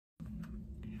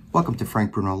Welcome to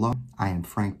Frank Bruno Law. I am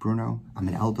Frank Bruno. I'm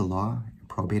an elder law and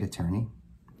probate attorney,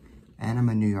 and I'm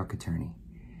a New York attorney.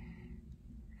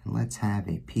 And let's have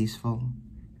a peaceful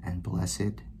and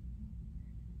blessed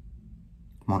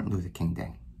Martin Luther King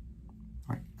Day.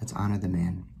 All right, let's honor the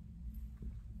man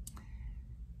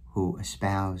who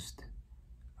espoused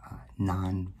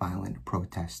non-violent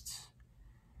protests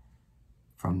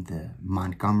from the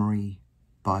Montgomery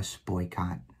bus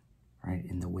boycott, right,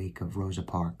 in the wake of Rosa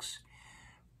Parks,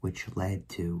 which led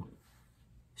to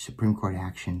Supreme Court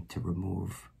action to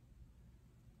remove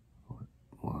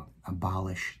or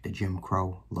abolish the Jim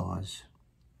Crow laws,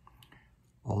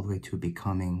 all the way to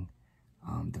becoming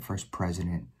the first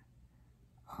president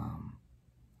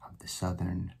of the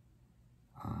Southern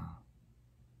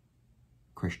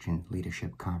Christian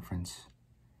Leadership Conference,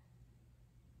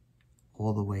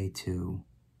 all the way to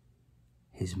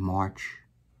his march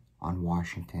on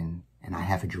Washington, and I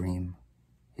Have a Dream,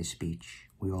 his speech.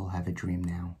 We all have a dream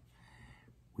now.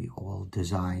 We all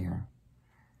desire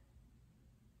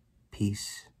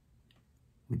peace.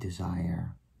 We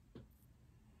desire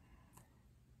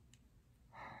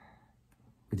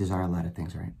a lot of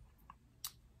things, right?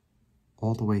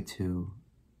 All the way to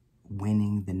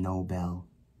winning the Nobel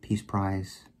Peace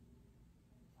Prize,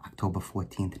 October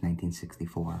 14th,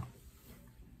 1964,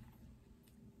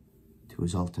 to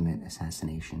his ultimate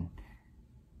assassination.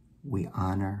 We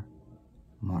honor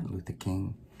Martin Luther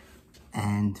King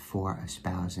and for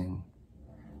espousing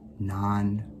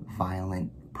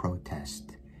non-violent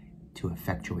protest to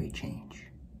effectuate change.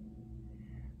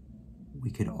 We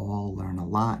could all learn a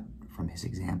lot from his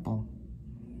example,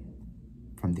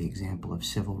 from the example of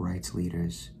civil rights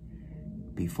leaders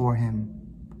before him,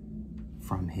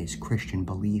 from his Christian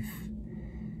belief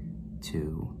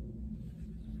to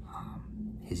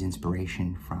his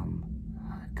inspiration from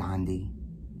Gandhi,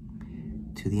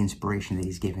 to the inspiration that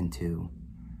he's given to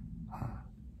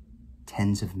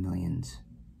tens of millions,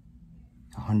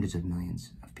 to hundreds of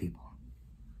millions of people.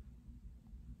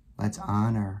 Let's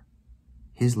honor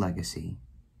his legacy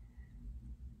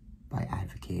by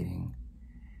advocating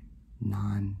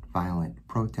non-violent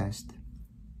protest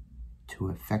to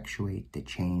effectuate the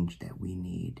change that we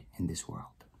need in this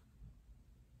world.